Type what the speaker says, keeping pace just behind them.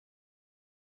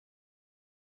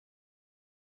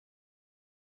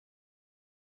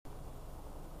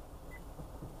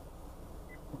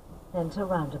enter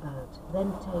roundabout,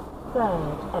 then take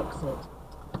third exit.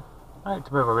 Right,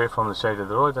 to move away from the side of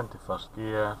the road into first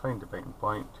gear, find the biting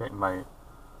point, checking my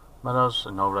mirrors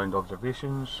and all round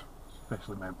observations,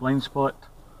 especially my blind spot.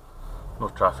 No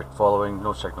traffic following,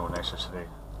 no signal necessary.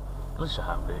 Release the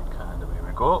handbrake and away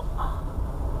we go.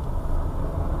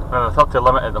 We're on a 30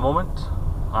 limit at the moment,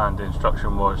 and the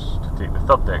instruction was to take the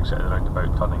third exit at the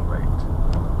roundabout, turning right.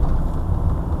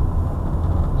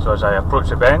 So as I approach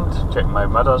the bend, check my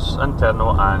mirrors,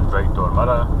 internal and right door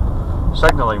mirror,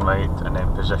 signalling right and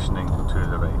then positioning to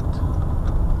the right.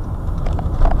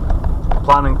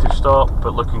 Planning to stop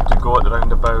but looking to go at the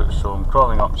roundabout, so I'm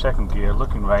crawling up second gear,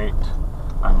 looking right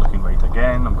and looking right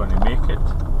again. I'm going to make it.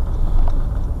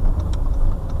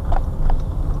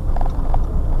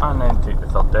 And then take the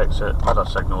third exit, mirror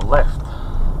signal left.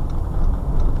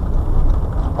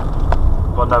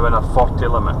 We're now in a 40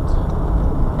 limit.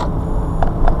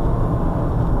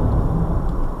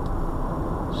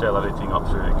 Accelerating up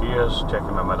through the gears,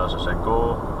 checking my mirrors as I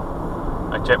go.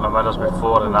 I check my mirrors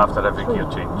before and after every gear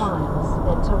change. 3 miles,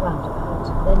 enter roundabout,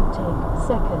 then take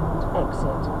second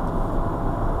exit.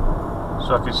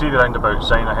 So I can see the roundabout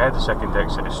sign ahead, the second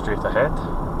exit is straight ahead.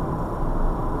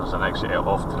 There's an exit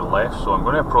off to the left, so I'm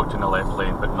going to approach in the left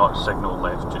lane but not signal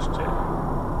left just yet.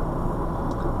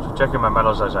 So checking my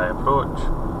mirrors as I approach,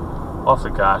 off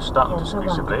the gas, starting to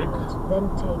squeeze the brake.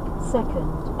 Then take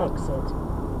second exit.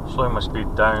 Slowing my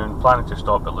speed down, planning to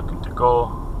stop but looking to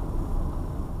go.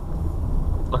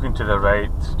 Looking to the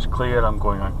right, it's clear, I'm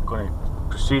going to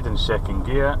proceed in second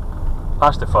gear.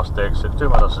 Past the first exit, 2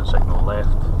 mirrors and signal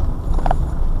left.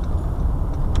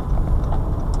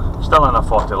 Still in a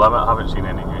 40 limit, haven't seen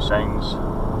any new signs.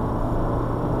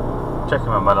 Checking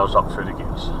my mirrors up through the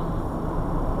gears.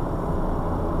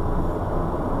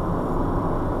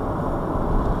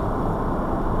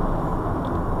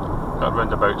 Got a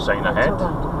roundabout sign ahead.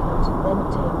 Then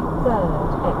take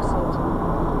third exit.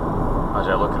 As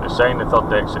I look at the sign, the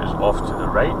third exit is off to the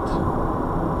right.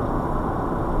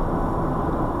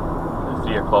 The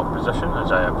 3 o'clock position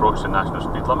as I approach the national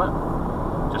speed limit,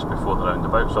 just before the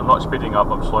roundabout. So I'm not speeding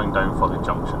up, I'm slowing down for the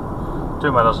junction.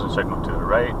 2 mirrors and signal to the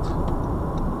right.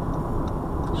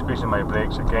 Squeezing my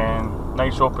brakes again.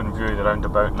 Nice open view of the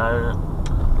roundabout now.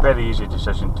 Very easy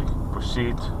decision to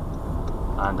proceed.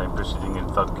 And I'm proceeding in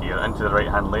third gear into the right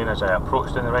hand lane as I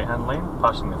approached in the right hand lane,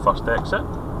 passing the first exit.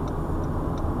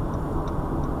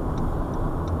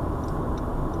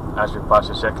 As we pass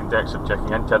the second exit,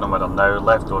 checking internal mirror now,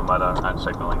 left door mirror and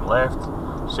signalling left.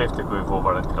 Safe to move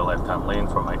over into the left hand lane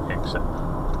for my exit.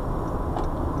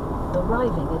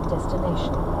 Arriving at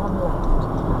destination on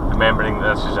left. Remembering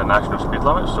that this is a national speed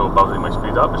limit, so building my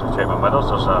speed up as I check my mirrors.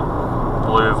 There's a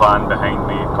blue van behind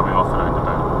me coming off the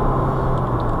roundabout.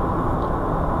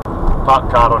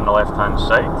 Parked car on the left hand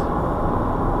side.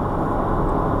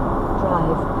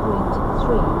 Drive 0.3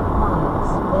 miles,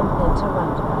 then enter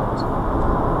roundabout.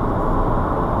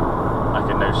 I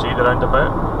can now see the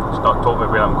roundabout. It's not told me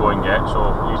where I'm going yet, so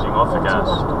easing off the gas.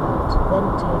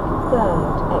 Then take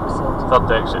third exit. Third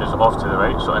exit is off to the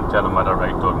right, so internal mirror,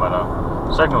 right door mirror.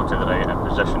 Signal to the right and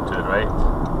position to the right.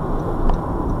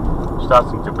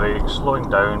 Starting to brake, slowing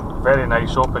down. Very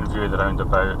nice open view of the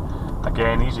roundabout.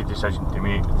 Again, easy decision to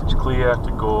make. It's clear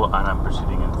to go and I'm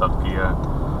proceeding in third gear.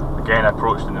 Again,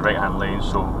 approached in the right hand lane,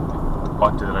 so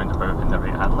onto the roundabout in the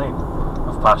right hand lane.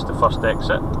 I've passed the first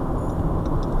exit.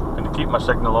 I'm going to keep my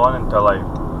signal on until I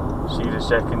see the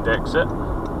second exit.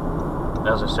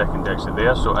 There's a second exit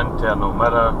there, so internal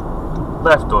mirror,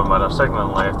 left door mirror,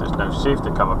 signalling left. It's now safe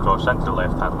to come across into the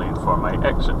left hand lane for my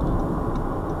exit.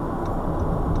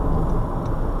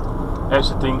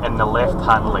 Exiting in the left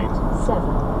hand lane. 7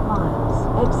 miles,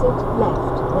 exit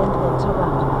left, then enter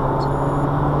roundabout.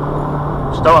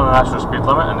 Still on the national speed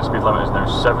limit, and the speed limit is now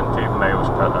 70 miles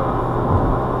per hour.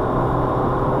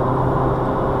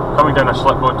 Coming down a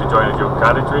slip road to join a dual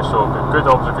carriageway, so I've got good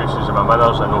observations of my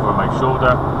mirrors and over my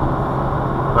shoulder.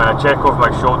 When I check over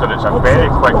my shoulder, it's a very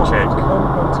quick check.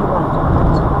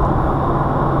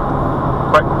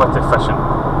 Quick but efficient.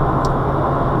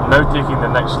 Now taking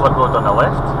the next slip road on the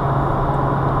left.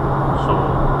 So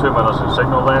 2 mirrors and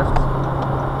signal left.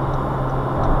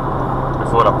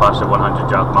 Before I pass the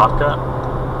 100-yard marker.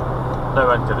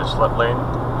 Now into the slip lane,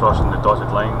 crossing the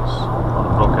dotted lines, or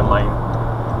the broken line,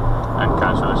 and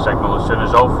cancel the signal as soon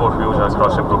as all 4 wheels are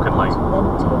across the broken line.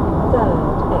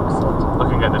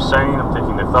 Looking at the sign, I'm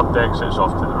taking the third exit, it's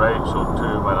off to the right, so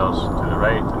 2 mirrors to the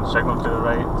right, and signal to the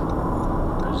right,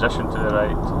 position to the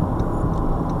right.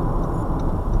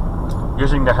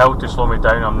 Using the hill to slow me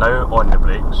down, I'm now on the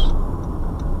brakes.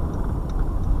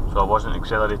 So I wasn't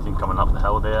accelerating coming up the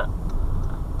hill there.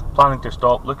 Planning to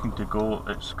stop, looking to go.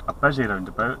 It's a busy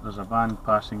roundabout. There's a van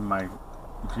passing my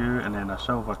view, and then a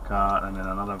silver car, and then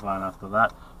another van after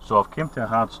that. So I've came to a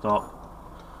hard stop.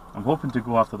 I'm hoping to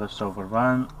go after this silver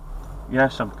van.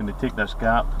 Yes, I'm going to take this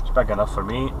gap. It's big enough for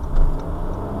me.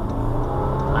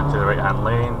 Into the right hand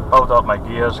lane. Build up my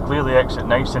gears. Clear the exit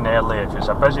nice and early. If it's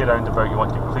a busy roundabout, you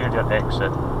want to clear your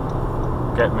exit.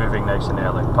 Get moving nice and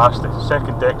early. Past the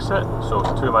second exit, so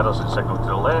 2 mirrors and signal to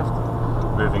the left.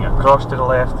 Moving across to the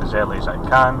left as early as I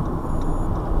can.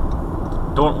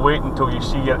 Don't wait until you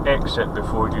see your exit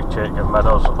before you check your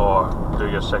mirrors or do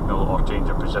your signal or change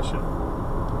your position.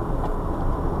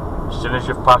 As soon as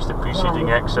you've passed the preceding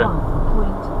exit,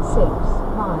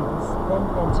 1.6 miles, then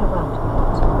enter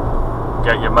roundabout.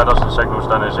 Get your mirrors and signals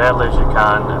done as early as you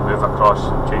can and move across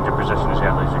and change your position as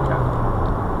early as you can.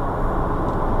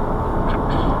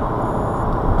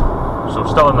 So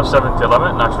still in the 70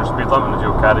 limit, national speed limit in the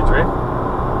dual carriageway.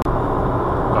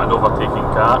 Got an overtaking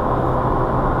car.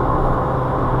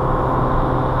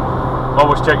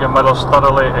 Always check your mirrors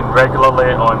thoroughly and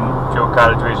regularly on dual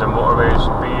carriageways and motorways.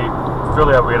 Be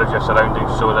fully aware of your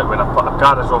surroundings so that when a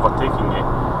car is overtaking you,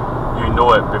 you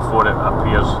know it before it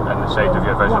appears in the side of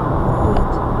your vision.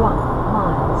 1.1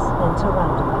 miles, enter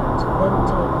roundabout, then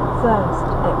take first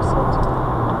exit.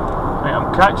 Right,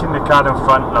 I'm catching the car in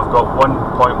front and I've got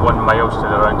 1.1 miles to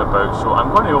the roundabout, so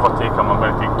I'm going to overtake him. I'm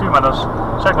going to take 2 mirrors,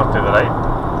 signal to the right,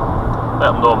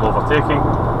 let him know I'm overtaking,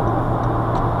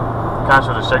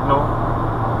 cancel the signal,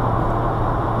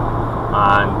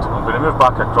 and I'm going to move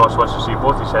back across once I see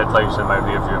both his headlights in my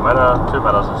rear view mirror, 2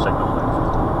 mirrors and signal left.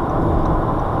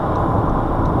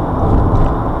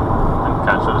 And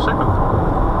cancel the signal.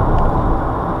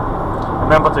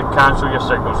 Remember to cancel your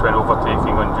signals when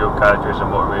overtaking on dual carriageways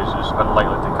and motorways. It's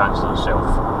unlikely to cancel itself.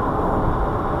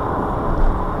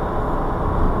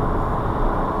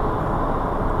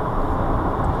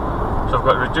 So I've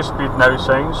got reduced speed now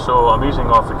signs, so I'm easing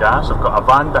off the gas. I've got a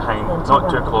van behind,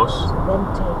 not too close. Then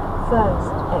take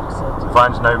first exit. The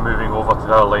van's now moving over to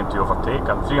the other lane to overtake.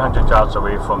 I'm 300 yards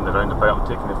away from the roundabout. I'm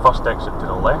taking the first exit to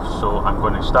the left, so I'm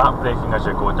going to start braking as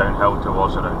I go downhill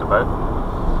towards the roundabout.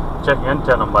 Checking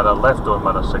internal mirror, left door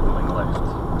mirror, signalling left.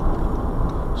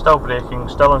 Still braking,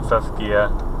 still in 5th gear.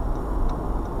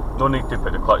 No need to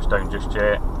put the clutch down just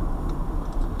yet.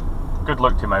 Good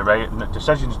look to my right, and the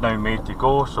decision's now made to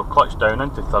go, so clutch down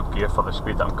into 3rd gear for the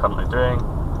speed that I'm currently doing.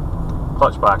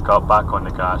 Clutch back up, back on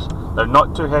the gas. They're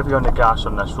not too heavy on the gas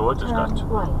on this road. It's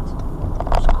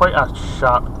quite a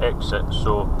sharp exit,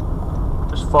 so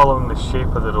just following the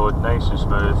shape of the road, nice and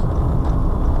smooth.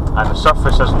 And the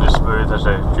surface isn't as smooth as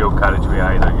a dual carriageway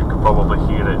either. You can probably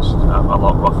hear it's a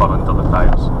lot rougher under the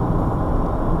tyres.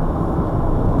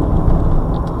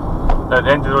 Now at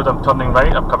the end of the road I'm turning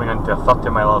right. I'm coming into a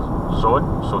 30-mile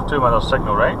zone, so 2 mirrors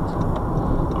signal right.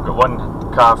 I've got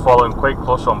one car following quite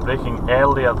close, so I'm braking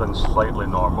earlier than slightly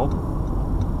normal,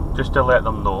 just to let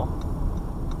them know.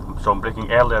 So I'm braking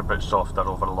earlier but softer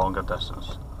over a longer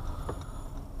distance.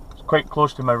 It's quite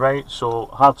close to my right, so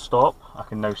hard stop. I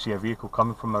can now see a vehicle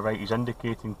coming from my right. He's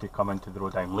indicating to come into the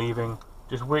road I'm leaving.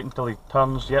 Just wait until he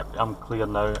turns. Yep, I'm clear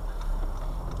now.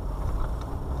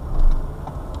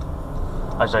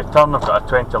 As I turn, I've got a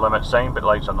 20 limit sign, but the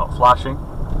lights are not flashing.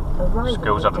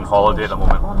 Schools are on holiday at the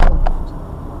moment.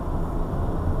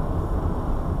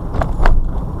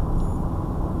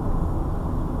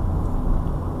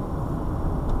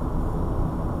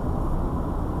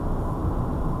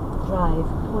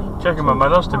 Checking my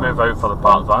mirrors to move out for the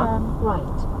parked van. Right.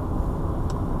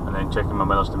 And then checking my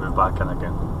mirrors to move back in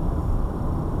again.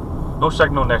 No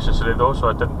signal necessary though,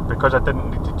 so because I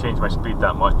didn't need to change my speed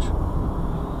that much.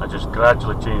 I just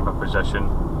gradually changed my position.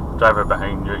 Driver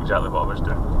behind knew exactly what I was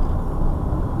doing.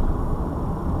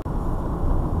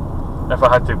 If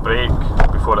I had to brake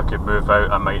before I could move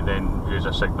out, I might then use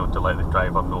a signal to let the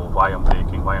driver know why I'm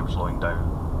braking, why I'm slowing down.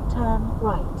 Turn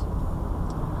right.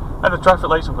 At the traffic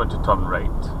lights I'm going to turn right.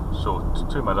 So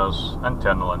 2 mirrors,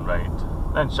 internal and right,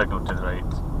 then signal to the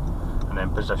right, and then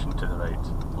position to the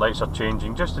right. Lights are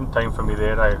changing just in time for me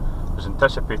there. I was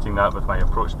anticipating that with my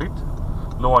approach speed.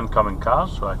 No oncoming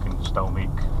cars, so I can still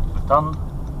make the turn.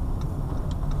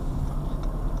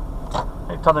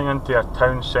 Turning into a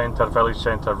town centre, village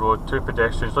centre road, 2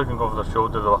 pedestrians looking over their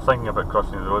shoulder. They were thinking about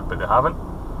crossing the road, but they haven't.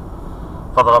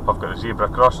 Further up I've got a zebra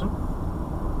crossing.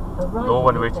 No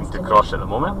one waiting to cross at the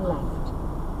moment,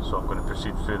 so I'm going to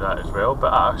proceed through that as well,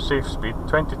 but at a safe speed.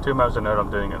 22 miles an hour I'm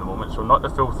doing at the moment, so not the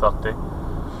full 30,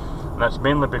 and that's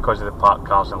mainly because of the parked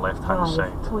cars on the left hand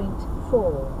side.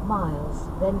 5.4 miles,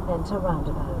 then enter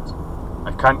roundabout.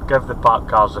 I can't give the parked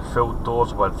cars the full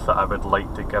doors width that I would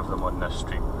like to give them on this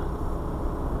street.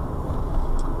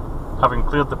 Having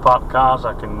cleared the parked cars,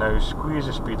 I can now squeeze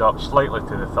the speed up slightly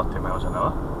to the 30 miles an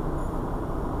hour.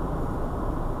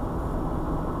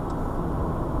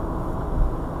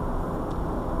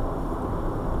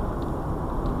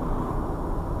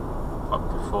 Up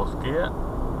to 4th gear.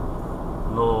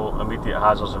 No immediate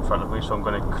hazards in front of me, so I'm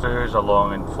going to cruise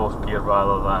along in 4th gear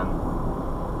rather than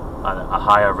a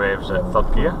higher revs at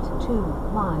 3rd gear. 2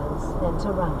 miles,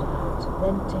 enter roundabout,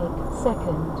 then take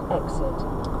 2nd exit.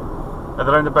 At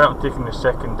the roundabout, I'm taking the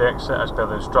 2nd exit as per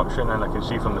the instruction, and I can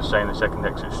see from the sign the 2nd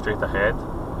exit is straight ahead.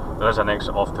 There is an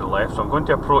exit off to the left, so I'm going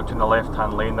to approach in the left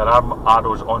hand lane. There are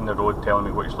arrows on the road telling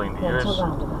me which lane to use. Enter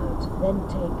roundabout, then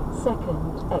take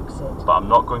 2nd exit. But I'm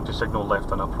not going to signal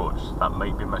left on approach, that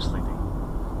might be misleading.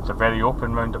 It's a very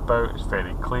open roundabout, it's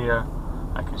very clear.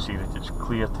 I can see that it's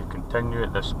clear to continue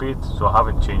at this speed, so I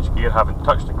haven't changed gear, haven't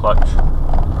touched the clutch.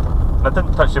 And I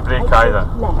didn't touch the brake either.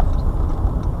 Left.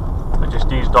 I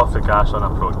just eased off the gas on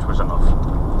approach, was enough.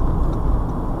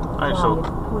 Right, so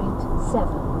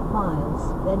 5.7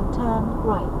 miles, then turn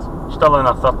right. still in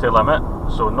a 30 limit,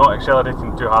 so not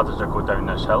accelerating too hard as I go down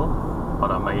this hill,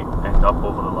 or I might end up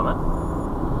over the limit.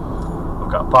 I've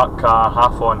got a parked car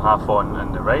half on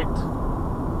in the right,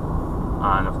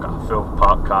 and I've got a full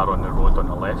parked car on the road on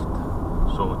the left.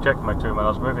 So checking my 2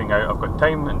 mirrors, moving out, I've got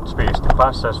time and space to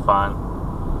pass this van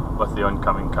with the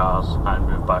oncoming cars and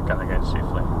move back in again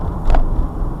safely.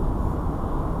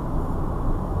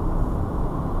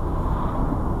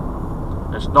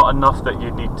 It's not enough that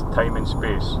you need time and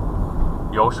space.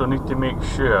 You also need to make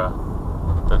sure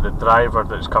that the driver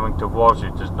that's coming towards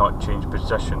you does not change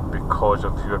position because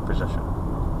of your position.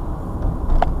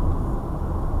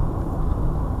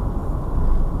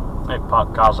 Right,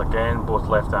 parked cars again, both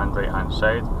left and right hand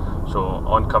side. So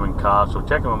oncoming cars, so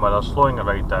checking my mirrors, slowing it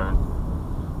right down.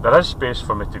 There is space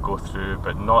for me to go through,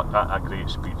 but not at a great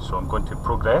speed, so I'm going to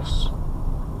progress.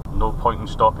 No point in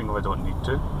stopping if I don't need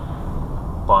to,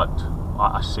 but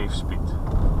at a safe speed.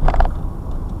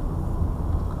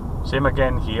 Same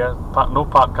again here, no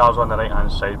parked cars on the right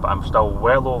hand side, but I'm still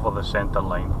well over the centre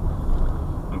line,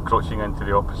 encroaching into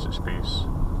the opposite space.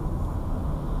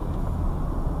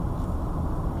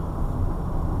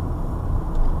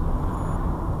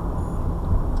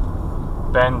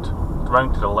 Bend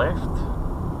round to the left,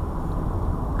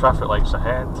 traffic lights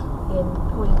ahead. In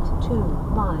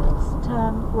 0.2 miles,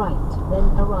 turn right, then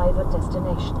arrive at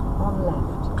destination on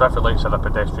left. Traffic lights are a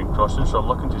pedestrian crossing, so I'm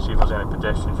looking to see if there's any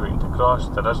pedestrians waiting to cross.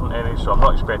 There isn't any, so I'm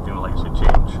not expecting the lights to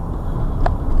change.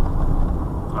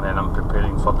 And then I'm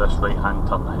preparing for this right hand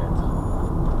turn ahead.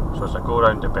 So as I go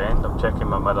around the bend, I'm checking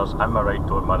my mirrors and my right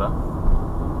door mirror.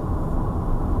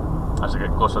 As I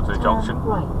get closer to the junction,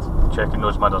 right. Checking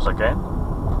those mirrors again,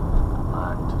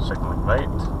 and signalling right.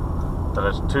 There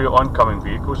is 2 oncoming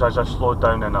vehicles. As I slow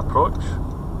down and approach,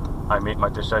 I make my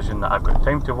decision that I've got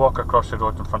time to walk across the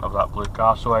road in front of that blue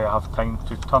car, so I have time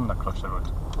to turn across the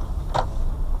road.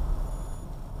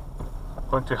 I'm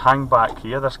going to hang back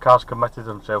here. This car's committed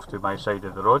himself to my side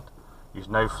of the road. He's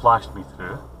now flashed me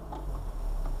through.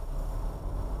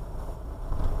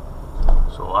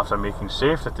 So after making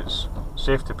safe that it's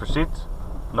safe to proceed,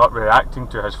 not reacting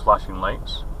to his flashing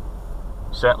lights,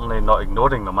 certainly not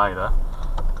ignoring them either,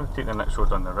 I'm going to take the next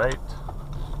road on the right,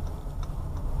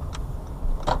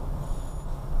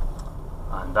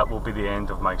 and that will be the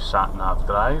end of my sat-nav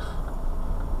drive.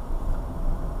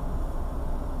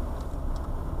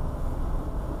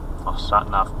 Or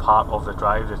sat-nav part of the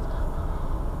drive. The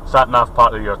sat-nav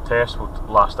part of your test will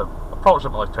last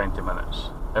approximately 20 minutes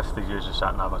if they use the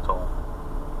sat-nav at all.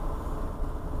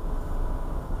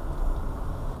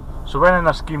 So when in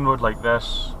a scheme road like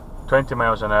this, 20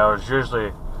 miles an hour is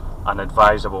usually an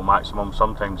advisable maximum.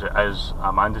 Sometimes it is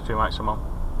a mandatory maximum.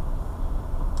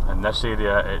 In this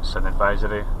area it's an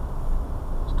advisory.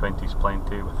 20 is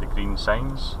plenty with the green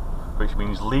signs, which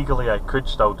means legally I could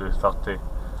still do 30,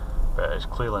 but it's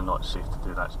clearly not safe to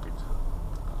do that speed.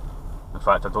 In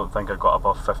fact, I don't think I got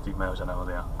above 50 miles an hour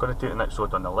there. I'm going to take the next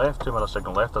road on the left, 2 mirror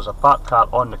signal left. There's a parked car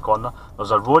on the corner. There's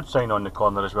a road sign on the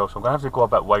corner as well, so I'm going to have to go a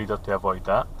bit wider to avoid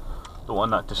that. Don't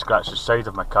want that to scratch the side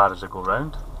of my car as I go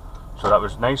round. So that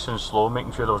was nice and slow,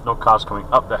 making sure there was no cars coming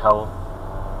up the hill,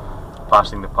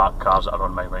 passing the parked cars that are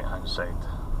on my right hand side.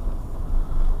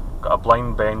 Got a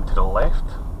blind bend to the left.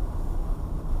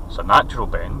 It's a natural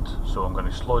bend, so I'm going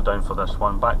to slow down for this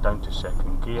one, back down to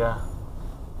 2nd gear.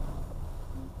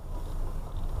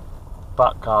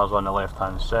 Parked cars on the left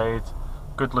hand side,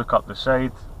 good look up the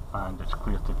side, and it's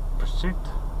clear to proceed.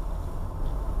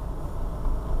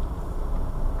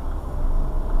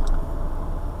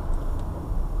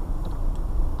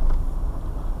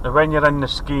 Now when you're in the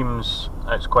schemes,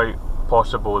 it's quite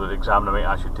possible that the examiner might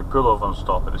ask you to pull over and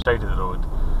stop at the side of the road,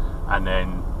 and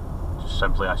then just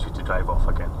simply ask you to drive off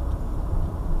again.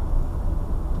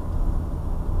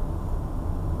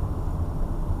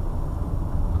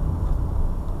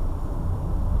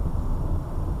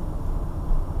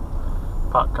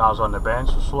 Parked cars on the bend,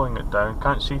 so slowing it down.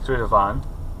 Can't see through the van.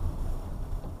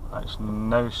 It's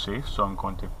now safe, so I'm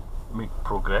going to make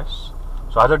progress.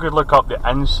 So I had a good look up the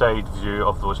inside view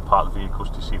of those parked vehicles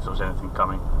to see if there was anything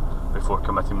coming before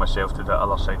committing myself to the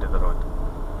other side of the road.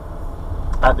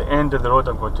 At the end of the road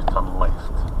I'm going to turn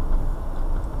left.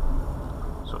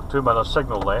 So 2 minutes,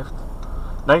 signal left.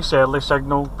 Nice early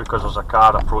signal because there's a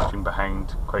car approaching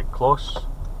behind quite close.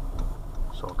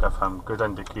 So I'll give him good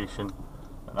indication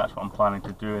that that's what I'm planning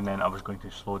to do, and then I was going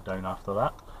to slow down after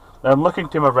that. Now I'm looking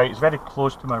to my right, it's very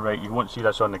close to my right, you won't see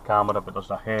this on the camera, but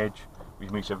there's a hedge which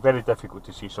makes it very difficult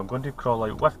to see, so I'm going to crawl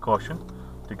out with caution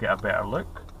to get a better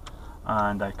look,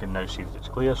 and I can now see that it's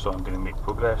clear, so I'm going to make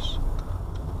progress.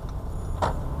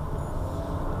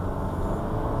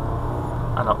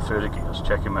 And up through the gears,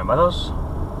 checking my mirrors.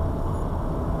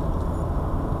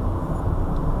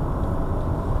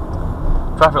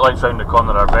 Traffic lights round the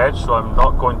corner are red, so I'm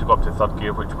not going to go up to third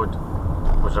gear, which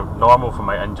was normal for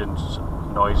my engine's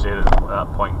noise there at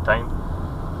that point in time.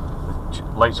 The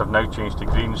lights have now changed to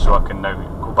green, so I can now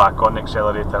go back on the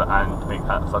accelerator and make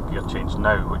that third gear change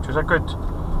now, which was a good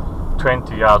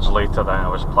 20 yards later than I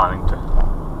was planning to.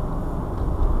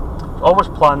 Always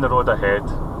plan the road ahead.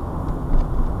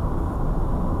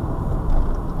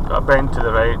 Got a bend to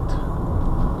the right.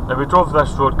 Now we drove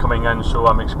this road coming in, so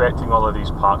I'm expecting all of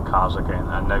these parked cars again,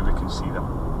 and now we can see them.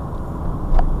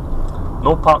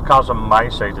 No parked cars on my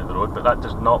side of the road, but that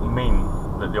does not mean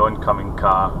that the oncoming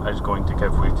car is going to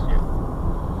give way to you.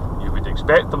 You would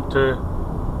expect them to,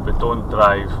 but don't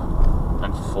drive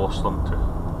and force them to.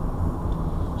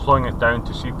 Slowing it down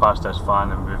to see past this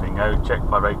van and moving out. Check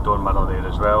my right door mirror there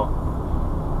as well.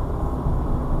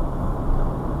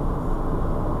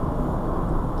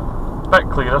 Bit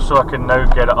clearer, so I can now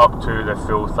get it up to the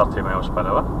full 30 miles per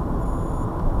hour.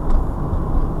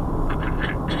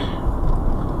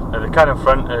 Now the car in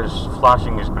front is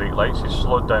flashing his brake lights. He's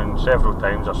slowed down several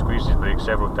times, or squeezed his brakes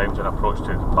several times in approach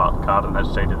to the parked car on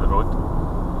this side of the road.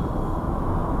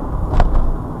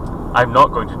 I'm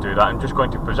not going to do that. I'm just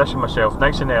going to position myself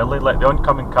nice and early, let the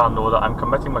oncoming car know that I'm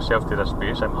committing myself to this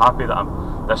space. I'm happy that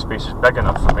this space is big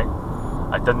enough for me.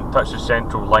 I didn't touch the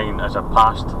central line as I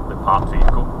passed the parked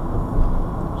vehicle,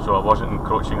 so I wasn't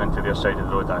encroaching into their side of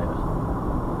the road either.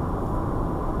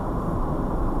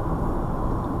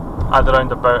 At the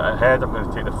roundabout ahead, I'm going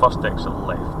to take the first exit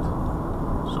left.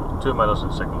 So 2 mirrors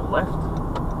and signal left.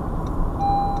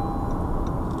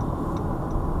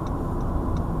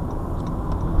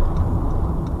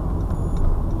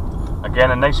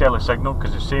 Again, a nice early signal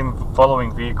because the same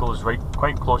following vehicle is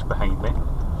quite close behind me.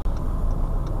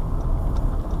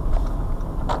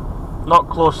 Not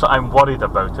close that I'm worried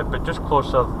about it, but just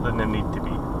closer than they need to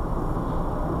be.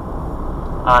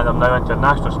 And I'm now into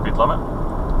national speed limit.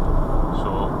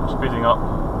 So speeding up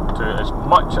to as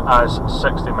much as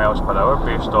 60 miles per hour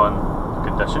based on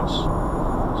conditions.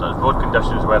 So it's road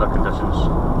conditions, weather conditions,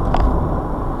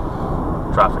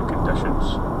 traffic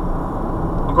conditions.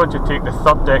 I'm going to take the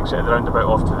third exit of the roundabout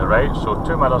off to the right, so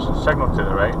 2 mirrors and signal to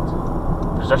the right.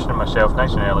 Positioning myself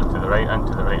nice and early to the right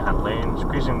into the right hand lane,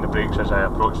 squeezing the brakes as I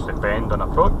approach the bend on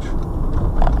approach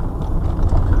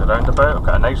to the roundabout. I've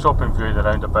got a nice open view of the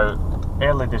roundabout.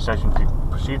 Early decision to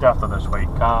proceed after this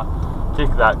white car,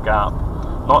 take that gap,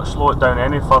 not slow it down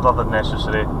any further than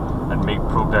necessary, and make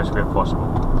progress where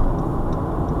possible.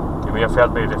 You may have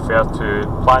heard me refer to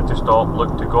plan to stop,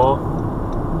 look to go.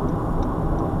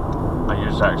 I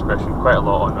use that expression quite a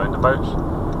lot on roundabouts.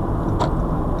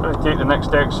 I'm going to take the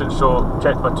next exit, so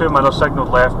check my 2 mirrors,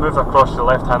 signalled left, move across the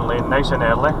left hand lane nice and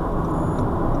early.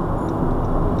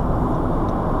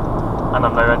 And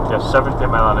I'm now into a 70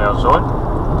 mile an hour zone.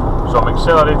 So I'm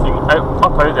accelerating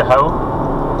up out the hill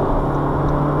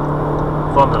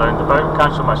from the roundabout,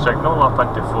 cancel my signal up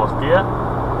into 4th gear.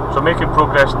 So making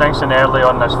progress nice and early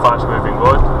on this fast moving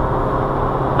road.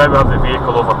 Now we have the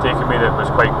vehicle overtaking me that was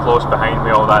quite close behind me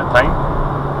all that time.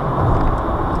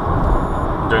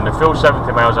 Doing the full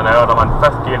 70 miles an hour. I'm in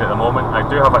 5th gear at the moment. I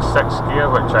do have a 6th gear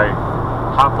which I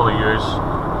happily use.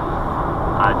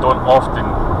 I don't often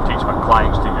teach my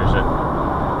clients to use it,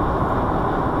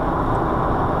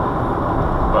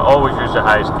 but always use the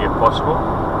highest gear possible.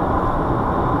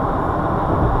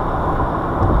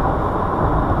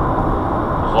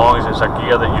 As long as it's a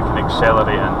gear that you can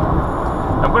accelerate in.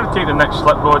 I'm going to take the next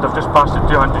slip road. I've just passed the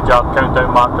 200 yard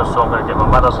countdown marker, so I'm going to get my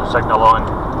mirrors and signal on.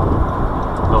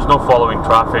 There's no following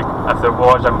traffic. If there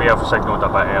was, I may have signalled a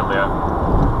bit earlier.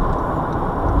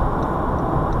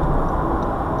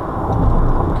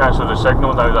 Cancel the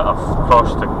signal now that I've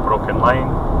crossed the broken line.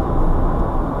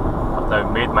 I've now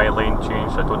made my lane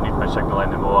change, so I don't need my signal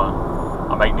anymore.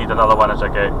 I might need another one as I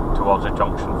get towards the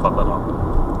junction further up.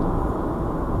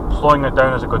 Slowing it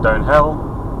down as I go downhill.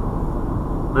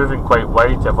 Moving quite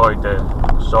wide to avoid the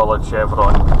solid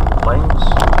chevron lines.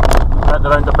 At the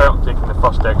roundabout, taking the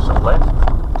first exit left.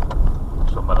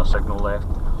 So mirror signal left.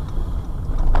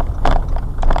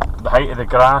 The height of the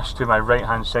grass to my right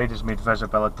hand side has made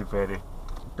visibility very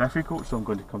difficult, so I'm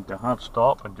going to come to a hard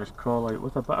stop and just crawl out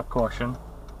with a bit of caution.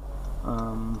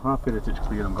 Happy that it's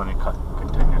clear, I'm going to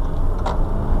continue.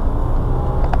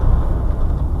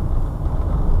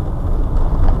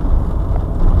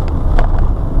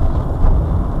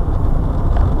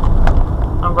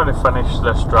 I'm going to finish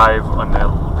this drive on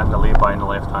the lay-by on the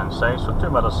left hand side, so 2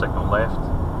 mirror signal left.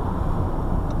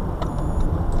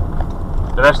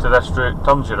 The rest of this route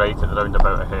turns you right at the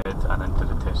roundabout ahead and into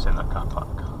the test centre car park.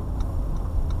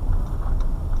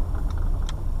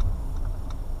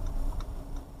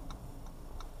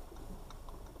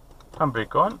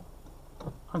 Handbrake on,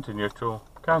 onto neutral,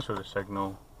 cancel the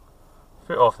signal,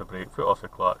 foot off the brake, foot off the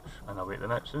clutch, and await the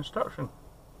next instruction.